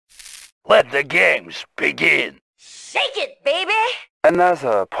Let the games begin. Shake it, baby!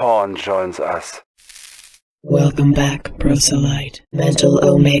 Another pawn joins us. Welcome back, Proselyte. Mental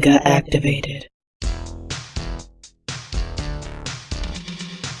Omega activated.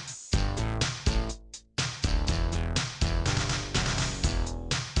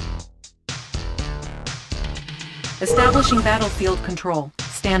 Establishing battlefield control.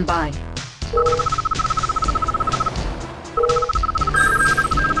 Stand by.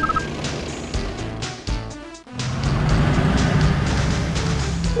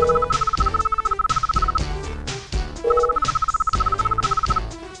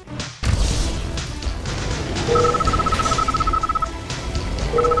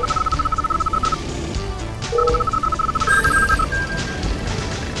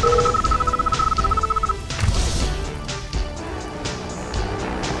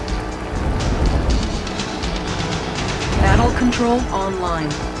 Battle control online.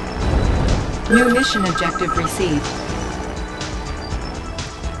 New mission objective received.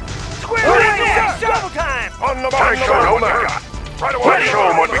 Square right there! Double time! On the mark! Show what we got! Right away! Let's show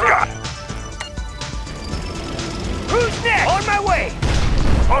them what we got! Who's next? On my way!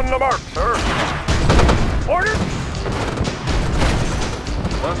 On the mark, sir! Order!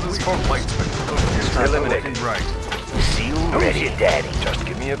 Panzer's for light. Eliminated. Right. See you ready, Daddy. Just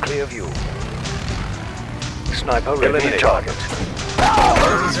give me a clear view. Sniper ready to target.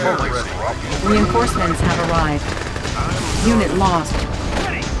 Panzer's for light. Reinforcements have arrived. Unit lost.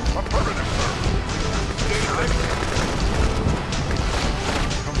 Ready! Affirmative,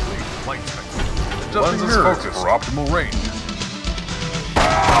 Complete light spectrum. Adjusting mirrors for optimal range.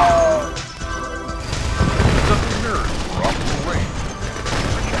 Adjusting mirrors for optimal range.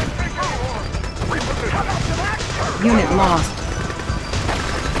 Unit lost.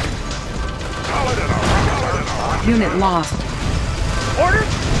 Unit lost. Order!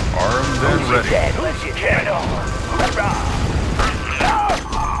 Armed and ready. Get on!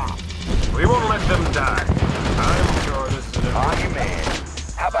 We won't let them die. I'm sure this is an On your man.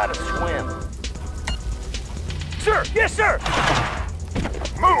 How about a swim? Sir! Yes, sir!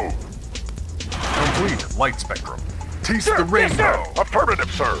 Move! Complete light spectrum. Taste Sir, the rainbow. yes, sir.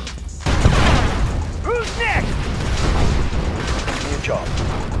 Affirmative, sir. Who's next? Give me a job.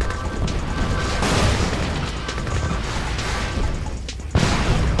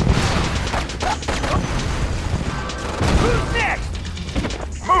 Who's next?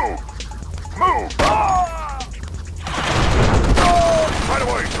 Move! Move! Right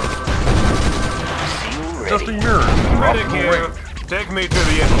away, sir. See you ready. Adjusting mirrors for medic optimal here. range. Take me to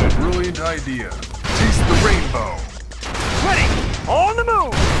the engine. Brilliant idea. Taste the rainbow. Ready! On the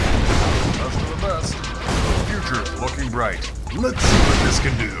move! Best of the best. The future's looking bright. Let's see what this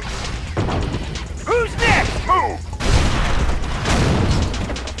can do. Who's next? Move!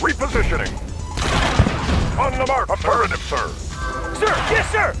 Repositioning. On the mark. Affirmative, sir. Sir! Yes,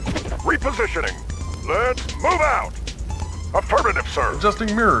 sir! Repositioning. Let's move out. Affirmative, sir.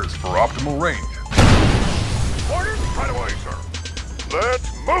 Adjusting mirrors for optimal range. Orders? Right away, sir. Let's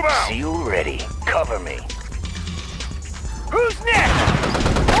move out. See you ready. Cover me. Who's next?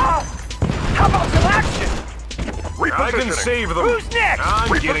 How about some action? Repositioning. I can save them. Who's next? I'm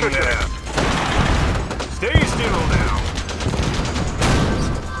getting there. Stay still now.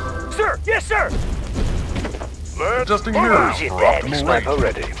 Sir! Yes, sir! Let's adjusting mirrors Who's it, for Daddy? optimal Sniper range.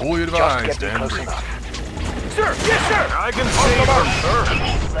 ready. Fully Just advised get me and close briefed. enough. Sir! Yes, sir! I can On save the mark, them. sir.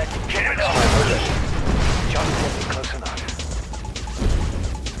 Let's get it on. Sniper ready. Just get me close enough.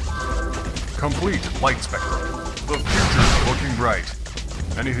 Complete light spectrum. The future's looking bright.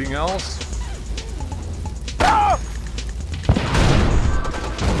 Anything else?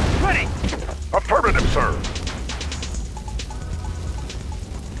 Ready! Affirmative, sir.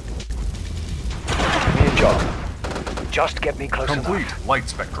 Give me a job. Just get me close Complete enough. light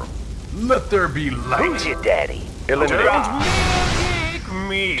spectrum. Let there be light. Who's it, Daddy? Eliminate. Don't make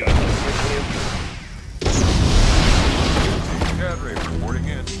me. Cadre reporting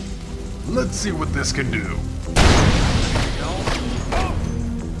in. Let's see what this can do.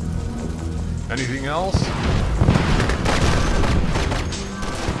 Anything else?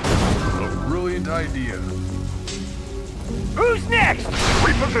 A brilliant idea. Who's next?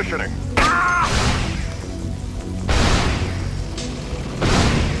 Repositioning.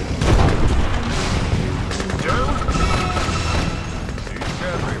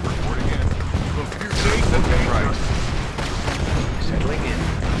 Cadre reporting in. The future looking bright. Settling in.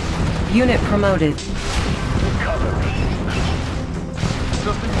 Unit promoted. Cover me.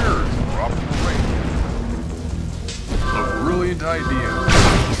 Adjusting mirrors for optimal range. A brilliant idea.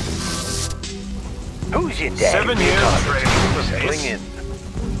 Who's it, Daddy? 7 years training for Settling this. in.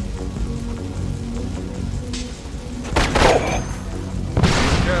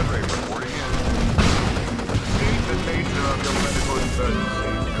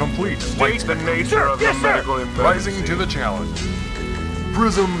 state the nature of the medical emergency. Rising to the challenge.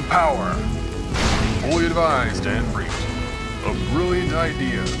 Prism power. Fully advised and briefed. A brilliant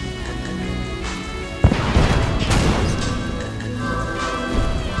idea.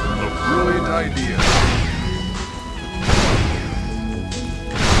 A brilliant idea.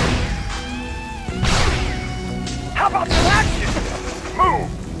 How about some action? Move!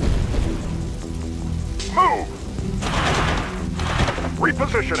 Move!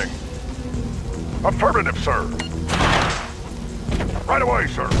 Repositioning. Affirmative, sir. Right away,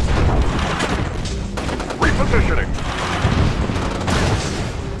 sir. Repositioning.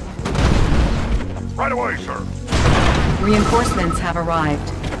 Right away, sir. Reinforcements have arrived.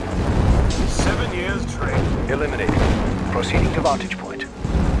 7 years training. Eliminated. Proceeding to vantage point.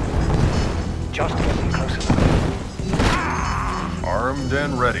 Just getting close enough. Armed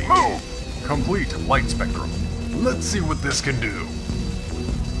and ready. Move! Complete light spectrum. Let's see what this can do.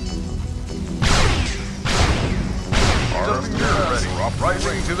 Armed and ready.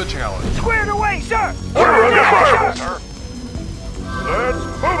 Uprising to the challenge. Squared away, sir! Order under fire, sir! Let's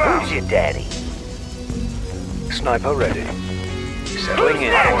move out! Who's your daddy? Sniper ready. Settling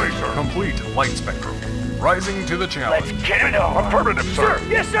in. Right away, sir. Complete light spectrum. Rising to the challenge. Let's get it on. Affirmative, sir.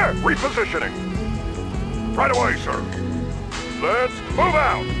 Yes, sir. Repositioning. Right away, sir. Let's move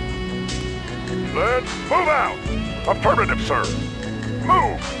out. Let's move out. Affirmative, sir.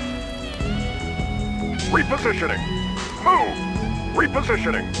 Move. Repositioning. Move.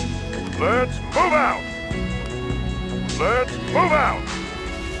 Repositioning. Let's move out. Let's move out.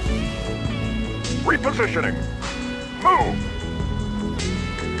 Repositioning. Move.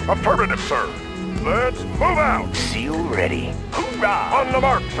 Affirmative, sir. Let's move out. Seal ready. Hoorah! On the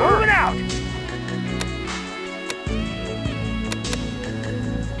mark, sir. Moving out.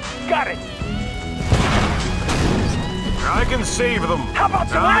 Got it. I can save them. How about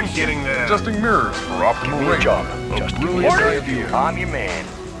some I'm action? getting there. Adjusting mirrors for optimal Give me a range. job. A Just give me brilliant orders. idea. I'm your man.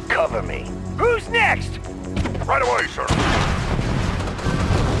 Cover me. Who's next? Right away, sir.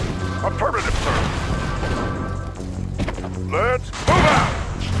 Affirmative, sir. Let's move out.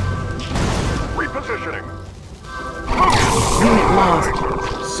 Repositioning. Unit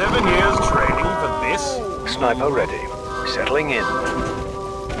lost. 7 years training for this? Sniper ready. Settling in.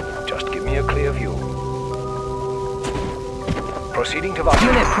 Just give me a clear view. Proceeding to vantage.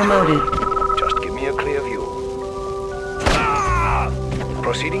 Unit promoted. Just give me a clear view.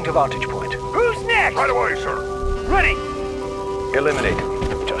 Proceeding to vantage point. Who's next? Right away, sir. Ready. Eliminate.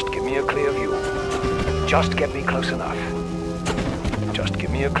 Just give me a clear view. Just get me close enough. Just give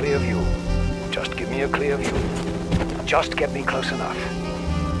me a clear view. Just give me a clear view. Just get me close enough.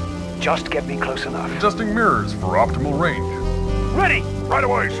 Just get me close enough. Adjusting mirrors for optimal range. Ready. Right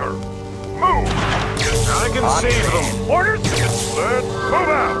away, sir. Move. I can save them. Orders. Let's move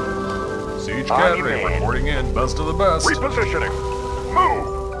out. Siege On your Cadre man. reporting in. Best of the best. Repositioning.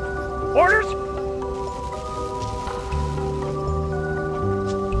 Move. Orders.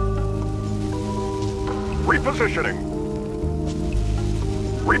 Repositioning.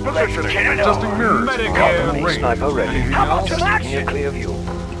 Repositioning. get it Adjusting on. mirrors Medic for here. optimal Me, range. sniper ready. Anything How about else? some action? Give me a clear view.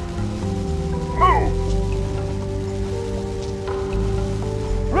 Move.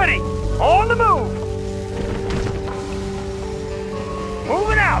 Ready. On the move.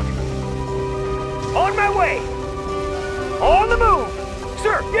 Moving out. On my way. On the move.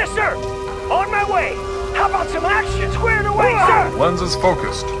 Sir. Yes, sir. On my way. How about some action? Squared away, sir. Lenses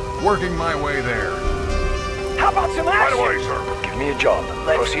focused. Working my way there. How about some Right action? away, sir. Give me a job.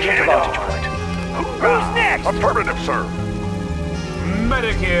 Proceeding to vantage point. Who's next? Affirmative, sir.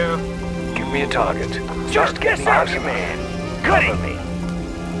 Medic here. Give me a target. Just get me close enough. Man. Cover me.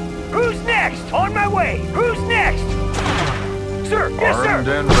 Who's next? On my way. Who's next? Sir. Yes, Armed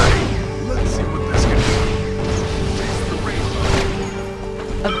sir. and ready. Let's see what this can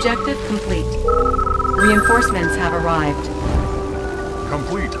do. Objective complete. Reinforcements have arrived.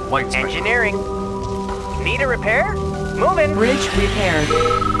 Complete light spectrum. Engineering. Need a repair? Moving. Bridge repaired.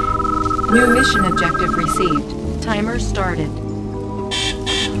 New mission objective received. Timer started.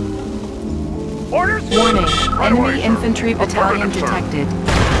 Orders. Warning. Right away, Enemy sir. infantry battalion Affirmative, sir. detected.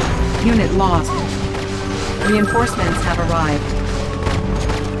 Unit lost. Reinforcements have arrived.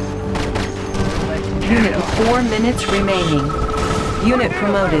 Unit with 4 minutes remaining. Unit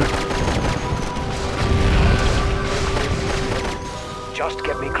promoted. Just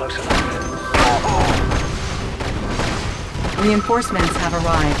get me close enough. Reinforcements have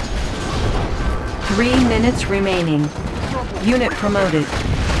arrived. 3 minutes remaining. Unit promoted.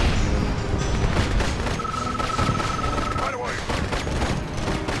 Right away.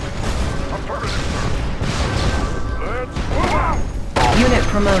 Affirmative, sir. Let's move out. Unit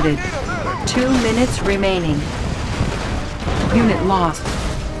promoted. 2 minutes remaining. Unit lost.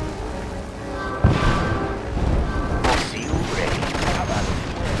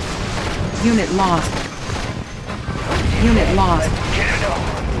 Unit lost. Unit lost.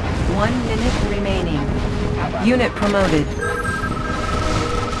 1 minute remaining. Unit promoted.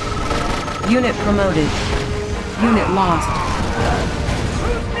 Unit promoted. Unit lost.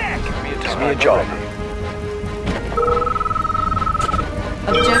 Give me a job.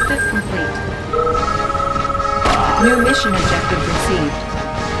 Objective complete. New mission objective received.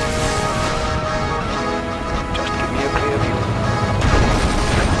 Just give me a clear view.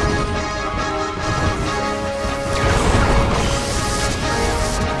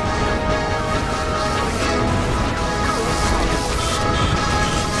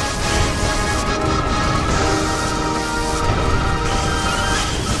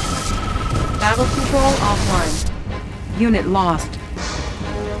 Battle control offline. Unit lost.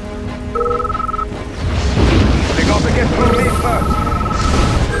 They got to get through me first.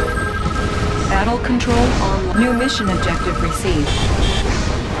 Battle control on. New mission objective received.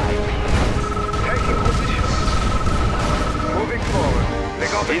 Taking position. Moving forward. They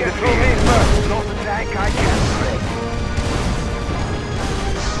got to get through me first. Not a tank I can't break.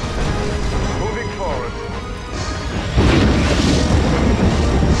 Moving forward.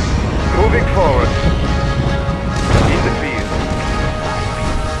 Moving forward. In the field.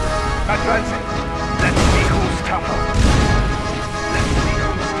 Advancing. Let's see who's tougher. Let's see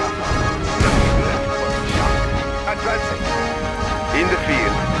who's tougher. Nothing left but junk. Advancing. In the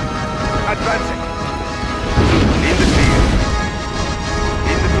field. Advancing. In the field.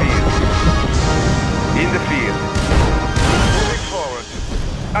 In the field. In the field. Moving forward.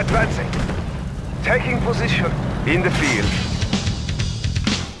 Advancing. Taking position. In the field.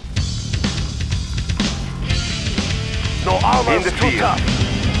 No armor in the too tough.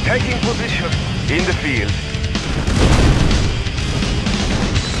 Taking position. In the field.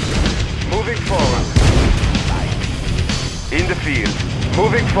 Moving forward. In the field.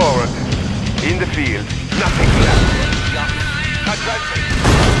 Moving forward. In the field. Nothing left. Advancing.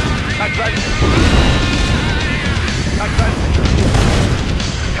 Advancing. Advancing.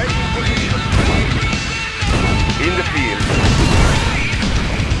 Taking position. In the field.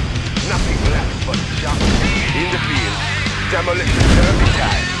 Nothing left but junk. In the field. Demolition derby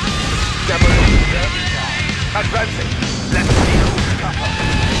time. Demolition derby time. Advancing. Let's see who's tougher.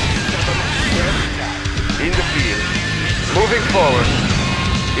 Demolition derby time. In the field. Moving forward.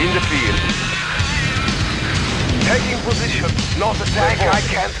 In the field. Taking position. Not a tank I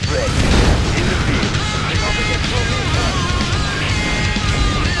can't break. In the field.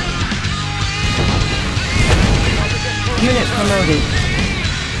 Unit promoted.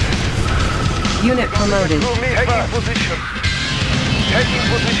 Unit promoted. Taking position. Taking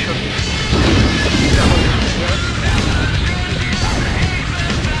position.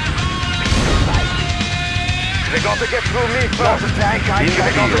 They got to get through me first. Not a tank I can't.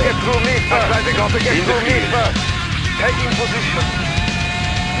 They got to get through me first. They got to get through me first. Taking position.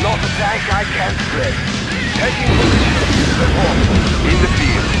 Not a tank I can't break. Taking position. In the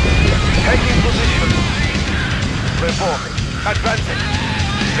field. Taking position. Reporting. Advancing.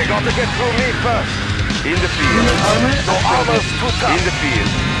 They got to get through me first. In the field. No armor's too tough. In the field.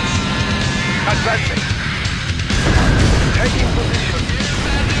 Advancing. Taking position.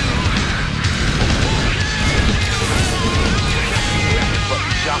 But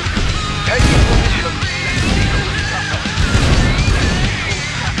jump. Taking position.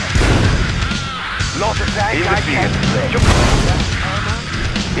 Not a tank in the field.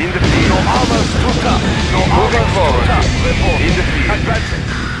 In the field. No armor's too tough. No armor's too tough. In the field. Advancing.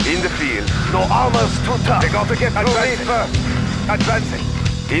 In the field. No armor's too tough. They got to get through me first. Advancing.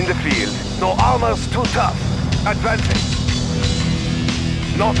 In the field. No armor's too tough. Advancing.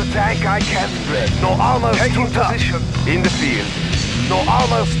 Not a tank I can't break. No armor's too tough. In the field. No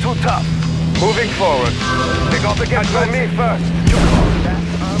armor's too tough. Moving forward. They got to get through me first. You call that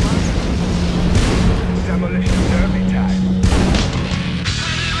armor? Demolition derby time.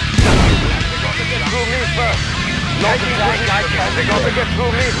 They got to get through me first. Not a tank I can't. They got to get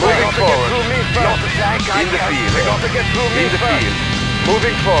through me first. Moving forward. Not a tank I can't. In the field. They got to get through me first. In the field.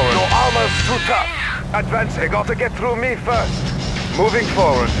 Moving forward. No armor's too tough. Advance. They got to get through me first. Moving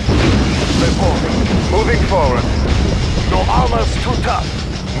forward. Reporting. Moving forward. No armor's too tough.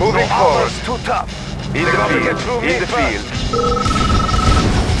 Moving forward. Armor's too tough. In the field. In the field.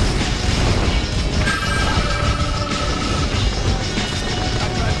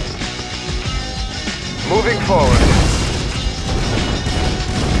 Moving forward.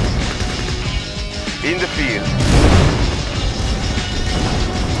 In the field.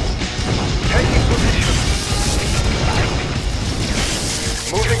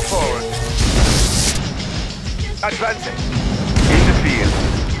 Advancing. In the field.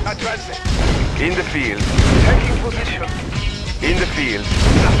 Advancing. In the field. Taking position. In the field.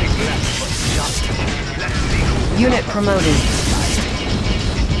 Nothing left but just. Let's see who's Unit promoted.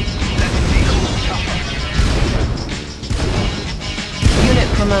 Let's see who's tougher. Unit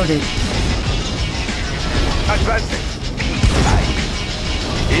promoted. Advancing.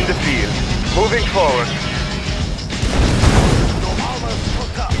 In the field. Moving forward. No armor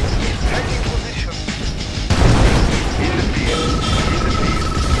put up. Taking position. In the field. In the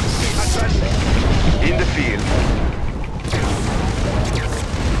field. Advancing. In the field.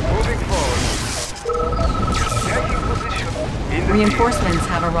 Moving forward. Taking position. In the Reinforcements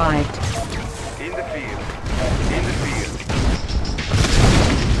have arrived. field. In the field. In the field.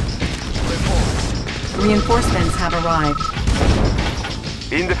 Reinforcements have arrived.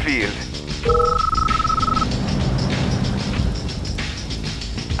 In the field.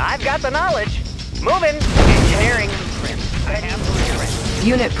 I've got the knowledge. Moving. Engineering blueprint. I have blueprint.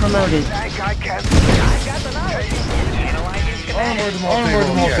 Unit promoted. Tank I can't. I've got the knowledge. Analyzing schematics.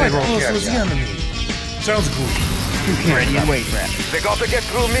 Close the enemy. Sounds good. Ready and wait, rep. They got to get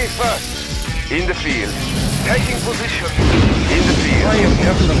through me first. In the field. Taking position. In the field. I am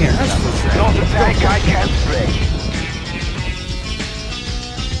Captain here. Not a tank I can't break.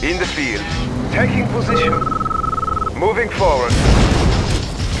 In the field. Taking position. Moving forward.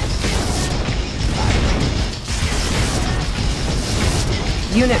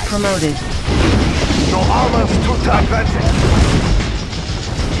 Unit promoted. No armor's too tight. Advancing.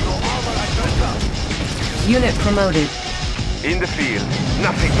 No armor advancing. Unit promoted. In the field.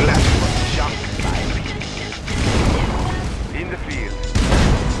 Nothing left but junk. In the field.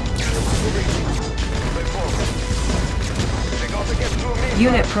 Moving forward. They got to get through me.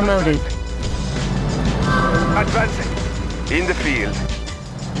 Unit promoted. Advancing. In the field.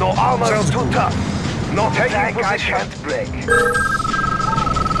 No armor's too tough. Not a tank I can't break.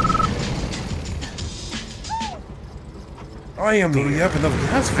 I am the weapon of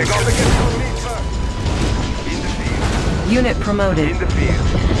gas. They got to get through me first. In the field. Unit promoted. In the field.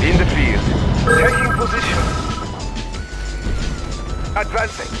 In the field. Taking position.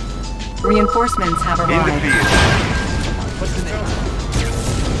 Advancing. Reinforcements have In the arrived. field. What's the name?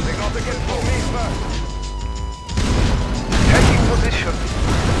 They got to get through me first. Taking position.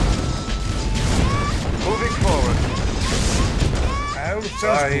 Moving forward. I'll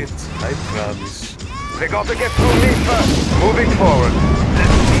try it. I promise. They got to get through me first. Moving forward.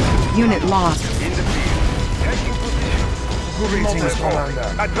 Unit lost. In the field. Taking position. Greetings, Commander.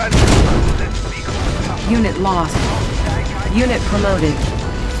 Advancing. Unit lost. Unit promoted.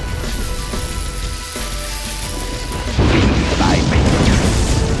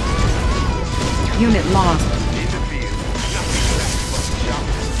 Unit lost. In the field. Nothing left but jump.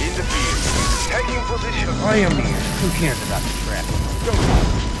 In the field. Taking position. I am here. Who cares about the trap?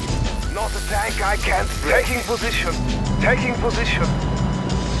 Not a tank I can't break. Taking position. Taking position.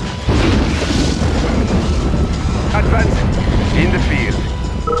 Advancing. In the field.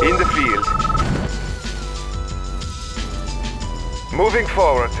 In the field. Moving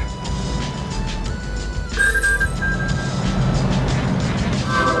forward.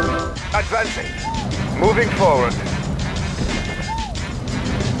 Advancing. Moving forward.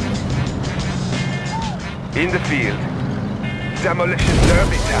 In the field. Demolition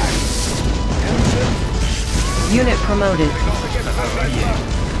derby time. Unit promoted.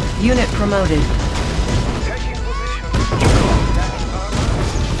 Unit promoted. Taking position.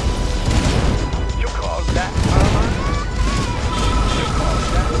 You call that armor? You call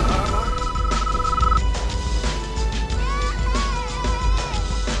that armor?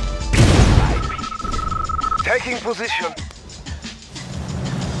 Taking position.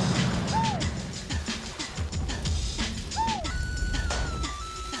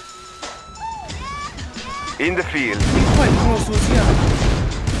 In the field. Quite close to the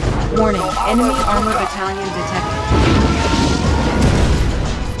enemy. Warning. Enemy armor battalion detected.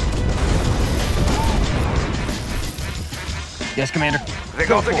 Yes, Commander. They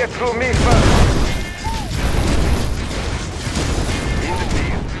got to get through me first. In the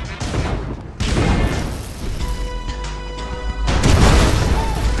field.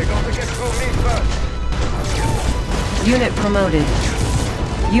 They got to get through me first. Unit promoted.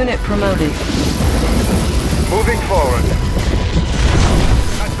 Unit promoted. Moving forward.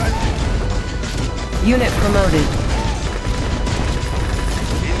 Advancing. Unit promoted.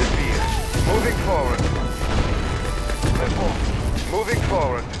 In the field. Moving forward. Moving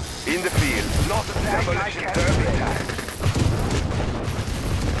forward. In the field. Not a demolition derby time.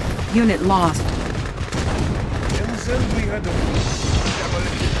 Unit lost. And then we had a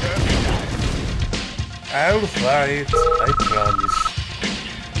Demolition derby time. I'll fight, I promise.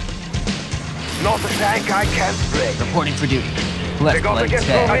 Not a tank I can't break. Reporting for duty. They're Left gonna leg get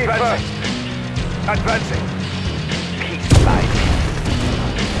through dead. me first. Advancing. Peace life.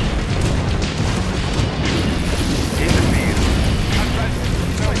 In the field. Advancing.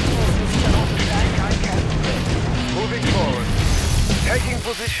 Not a tank I can't break. Moving forward. Taking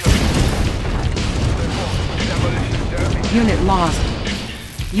position. Demolition derby. Unit lost.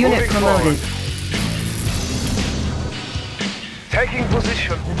 Unit Moving promoted. forward. Taking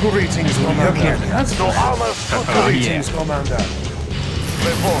position. Greetings, Commander. No armor. Greetings, Commander.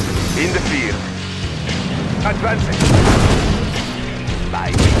 Report. In the field. Advancing.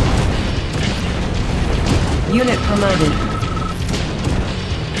 Light. Unit promoted.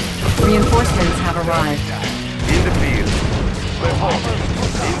 Reinforcements have arrived. In the field. Report.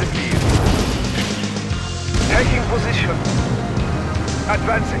 In the field. Taking position.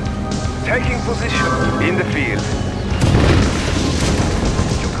 Advancing. Taking position. In the field.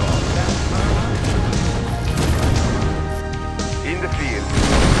 In the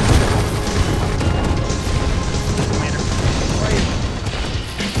field.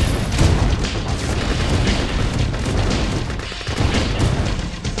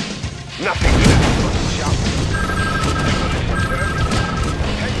 Nothing left but jump.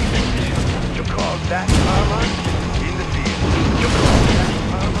 Taking position. You call that armor? In the field. You call that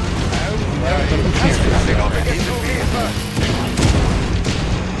armor? In the field.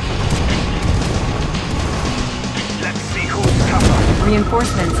 Let's see who's tougher.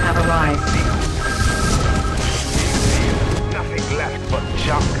 Reinforcements have arrived. Nothing left but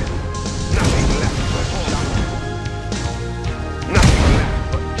junk. Nothing left but junk. Nothing left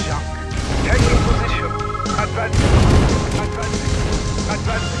but junk. Taking position. Advancing. Advancing.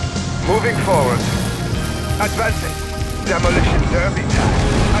 Advancing. Moving forward. Advancing. Demolition derby time.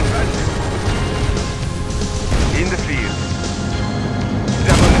 Advancing. In the field.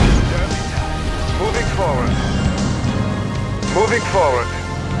 Demolition derby time. Moving forward. Moving forward.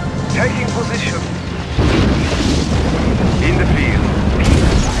 Taking position. In the field.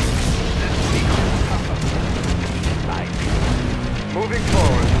 Moving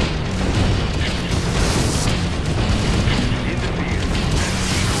forward. In the field.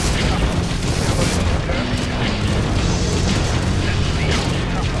 Let's see who's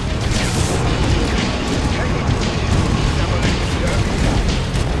tougher. Taking position.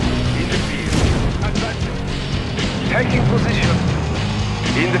 In the field. Advancing. Taking position.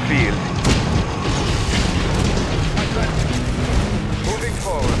 In the field. Advancing. Moving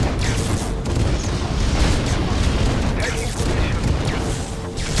forward. Taking position.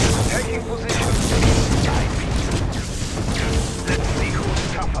 Taking position. Let's see who's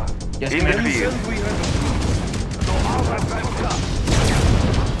tougher. Yes, in the ma'am. field. No armor backed up.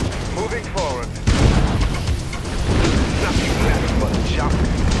 Moving forward. Nothing left but junk.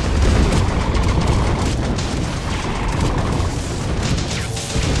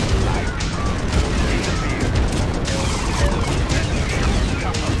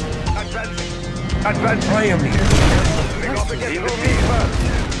 Advancing. I am here. In the field.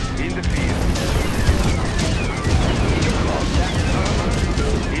 In the field.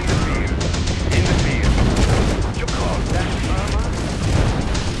 In the field. In the field. You call that armor?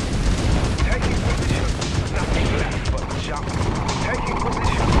 Taking position. Nothing left but jump. Taking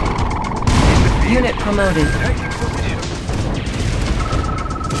position. In the field. Unit promoted. Taking position.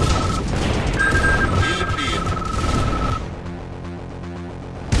 In the field.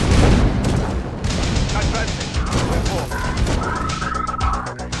 Advancing.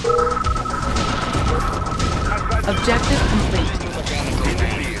 Objective complete.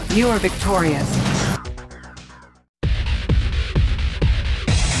 You are victorious.